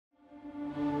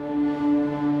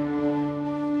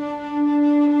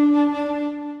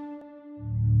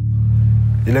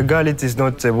Illegality is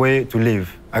not a way to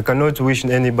live. I cannot wish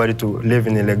anybody to live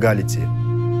in illegality.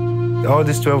 All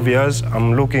these 12 years,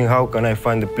 I'm looking how can I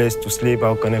find a place to sleep,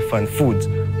 how can I find food.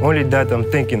 Only that I'm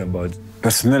thinking about.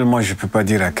 Personnellement, je ne peux pas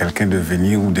dire à quelqu'un de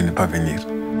venir ou de ne pas venir.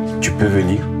 Tu peux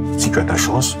venir si tu as ta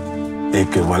chance et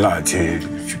que voilà,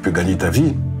 tu peux gagner ta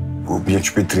vie. Ou bien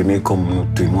tu peux traîner comme nous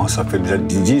traînons, ça fait déjà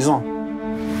 10 ans.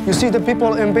 You see the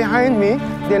people in behind me,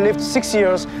 they lived 6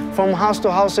 years from house to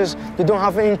houses. They don't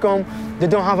have income, they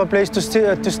don't have a place to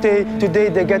stay. Today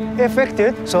they get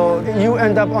affected. So you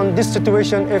end up on this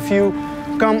situation if you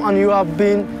come and you have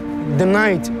been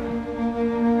denied.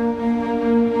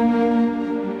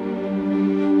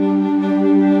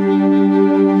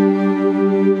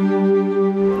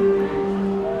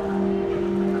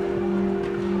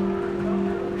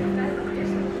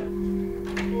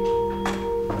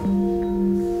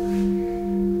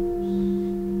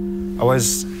 I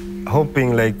was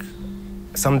hoping like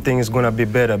something is gonna be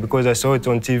better because I saw it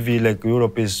on TV like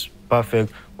Europe is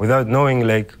perfect without knowing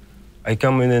like I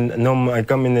come in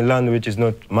a land which is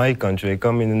not my country. I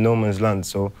come in a no man's land.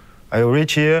 So I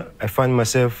reach here, I find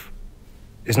myself,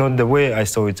 it's not the way I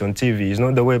saw it on TV. It's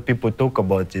not the way people talk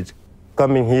about it.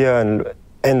 Coming here and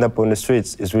end up on the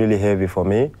streets is really heavy for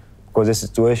me because the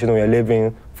situation we are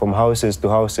living from houses to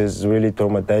houses is really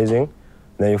traumatizing.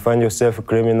 Then you find yourself a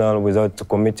criminal without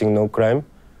committing no crime.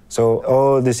 So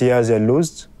all these years I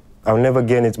lost, I'll never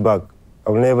gain it back.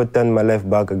 I'll never turn my life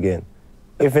back again.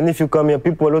 Even if you come here,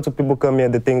 a lot of people come here,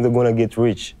 they think they're gonna get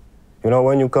rich. You know,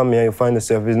 when you come here, you find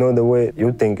yourself, it's not the way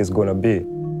you think it's gonna be.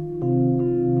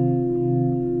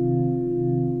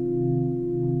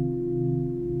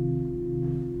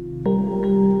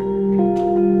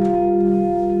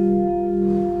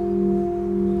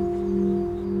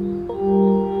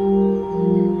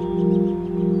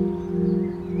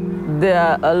 There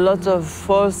are a lot of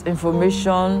false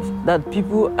information that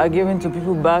people are giving to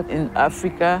people back in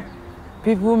Africa.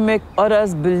 People make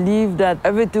others believe that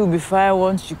everything will be fine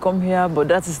once you come here, but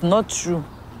that is not true.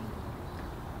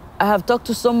 I have talked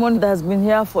to someone that has been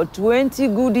here for 20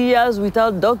 good years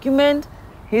without document.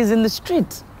 He's in the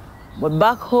street. But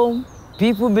back home,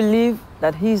 people believe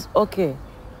that he's okay.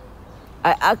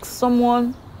 I asked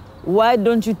someone, why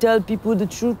don't you tell people the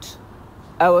truth?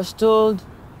 I was told,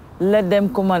 let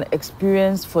them come and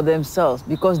experience for themselves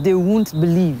because they won't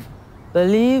believe.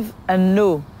 Believe and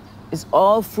know is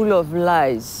all full of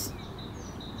lies.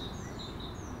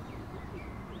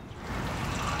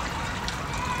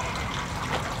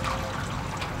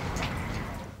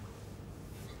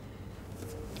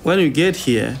 When you get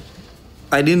here,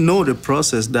 I didn't know the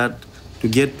process that to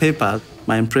get paper.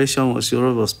 My impression was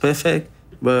Europe was perfect.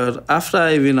 But after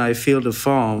I filled the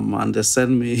form and they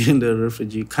sent me in the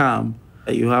refugee camp,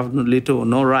 you have little or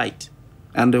no right.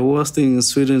 And the worst thing in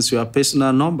Sweden is your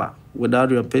personal number.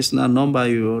 Without your personal number,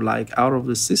 you're like out of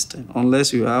the system,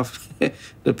 unless you have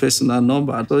the personal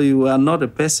number. So you are not a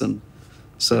person.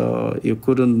 So you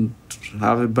couldn't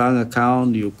have a bank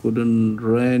account, you couldn't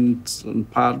rent an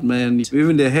apartment.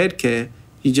 Even the healthcare,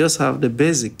 you just have the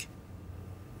basic.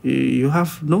 You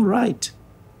have no right.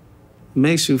 It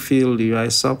makes you feel you are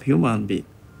a subhuman being.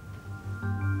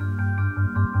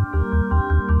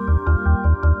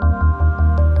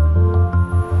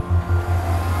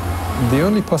 The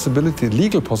only possibility,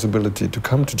 legal possibility, to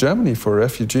come to Germany for a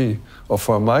refugee or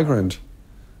for a migrant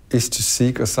is to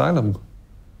seek asylum.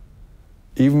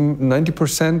 Even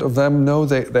 90% of them know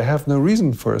they have no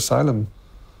reason for asylum.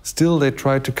 Still, they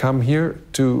try to come here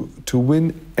to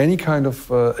win any kind of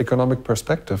economic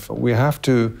perspective. We have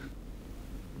to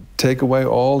take away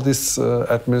all this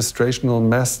administrational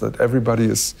mess that everybody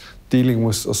is dealing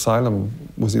with asylum,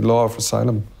 with the law of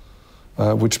asylum.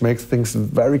 Which makes things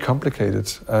very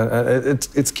complicated.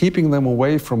 It's keeping them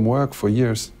away from work for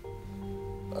years.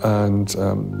 And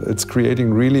it's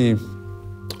creating really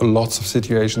lots of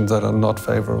situations that are not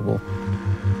favorable.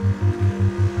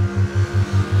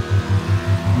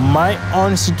 My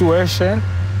own situation,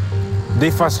 they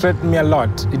frustrate me a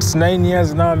lot. It's 9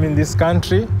 years now I'm in this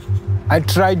country. I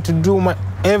try to do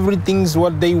everything's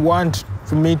what they want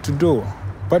for me to do.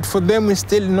 But for them, it's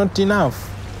still not enough.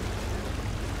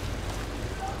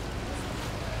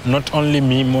 Not only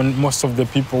me, most of the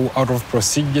people out of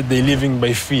procedure, they're living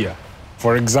by fear.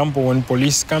 For example, when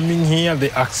police coming here,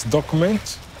 they ask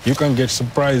documents. You can get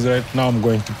surprised right now I'm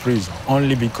going to prison,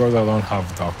 only because I don't have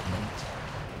documents.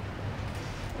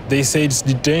 They say it's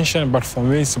detention, but for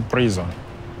me it's a prison.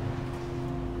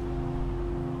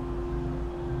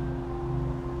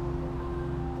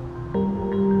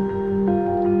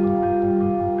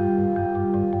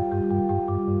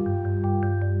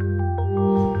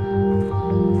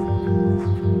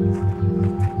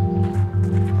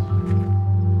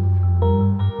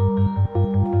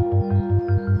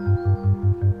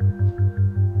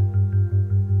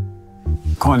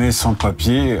 Quand on est sans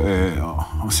papier,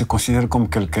 on se considère comme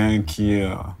quelqu'un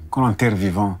qu'on enterre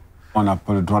vivant. On n'a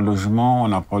pas le droit au logement, on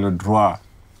n'a pas le droit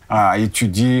à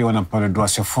étudier, on n'a pas le droit à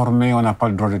se former, on n'a pas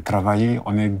le droit de travailler.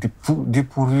 On est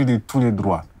dépourvu de tous les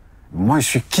droits. Moi, je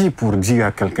suis qui pour dire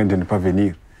à quelqu'un de ne pas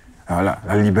venir? Voilà,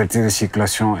 la liberté de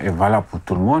circulation est valable pour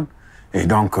tout le monde. Et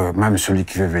donc, même celui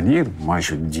qui veut venir, moi,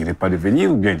 je ne dirais pas de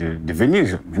venir ou bien de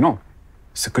venir. Mais non.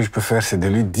 Ce que je peux faire, c'est de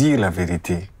lui dire la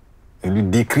vérité, de lui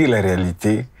décrire la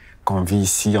réalité qu'on vit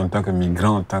ici en tant que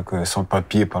migrant, en tant que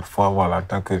sans-papier parfois, voilà, en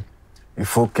tant que... Il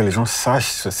faut que les gens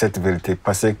sachent cette vérité.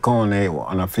 Parce que quand on est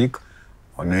en Afrique,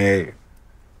 on est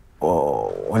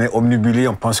omnibulé,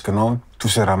 on pense que non, tout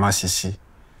se ramasse ici.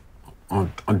 En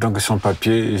tant que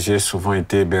sans-papier, j'ai souvent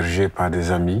été hébergé par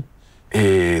des amis.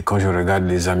 Et quand je regarde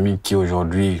les amis qui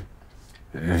aujourd'hui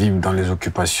vivent dans les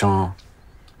occupations,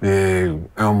 et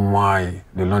un mois,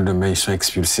 le lendemain, ils sont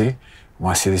expulsés,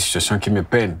 moi, c'est des situations qui me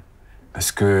peinent.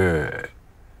 Parce que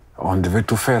on devait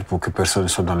tout faire pour que personne ne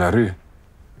soit dans la rue.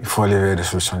 Il faut aller vers des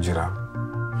solutions durables.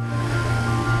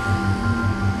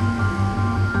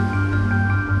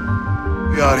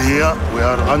 We are here, we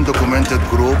are an undocumented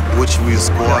group which we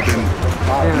squad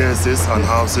in places and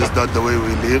houses, that's the way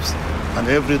we live. And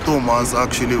every 2 months,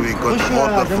 actually, we got an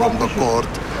order from the court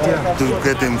to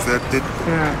get infected.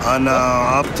 And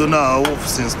up to now,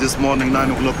 since this morning,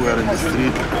 9 o'clock, we are in the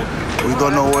street. We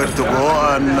don't know where to go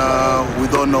and we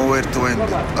don't know where to end,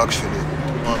 actually.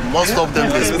 Most of them,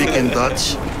 they speak in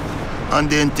Dutch and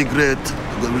they integrate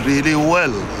really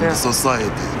well in the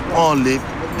society. Only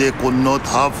they could not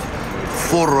have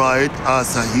full right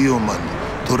as a human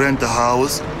to rent a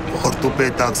house or to pay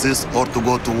taxes or to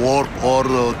go to work or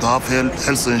to have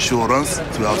health insurance.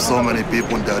 We have so many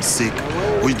people that are sick,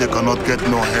 which they cannot get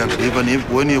no help. Even if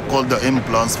when you call the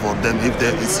ambulance for them, if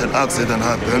it's an accident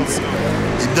happens,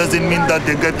 it doesn't mean that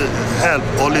they get help.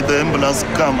 Only the ambulance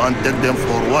come and take them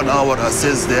for 1 hour,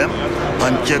 assess them,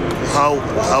 and check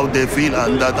how they feel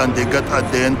and that, and they get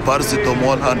at the end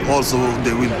paracetamol, and also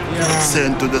they will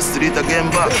send to the street again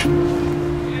back.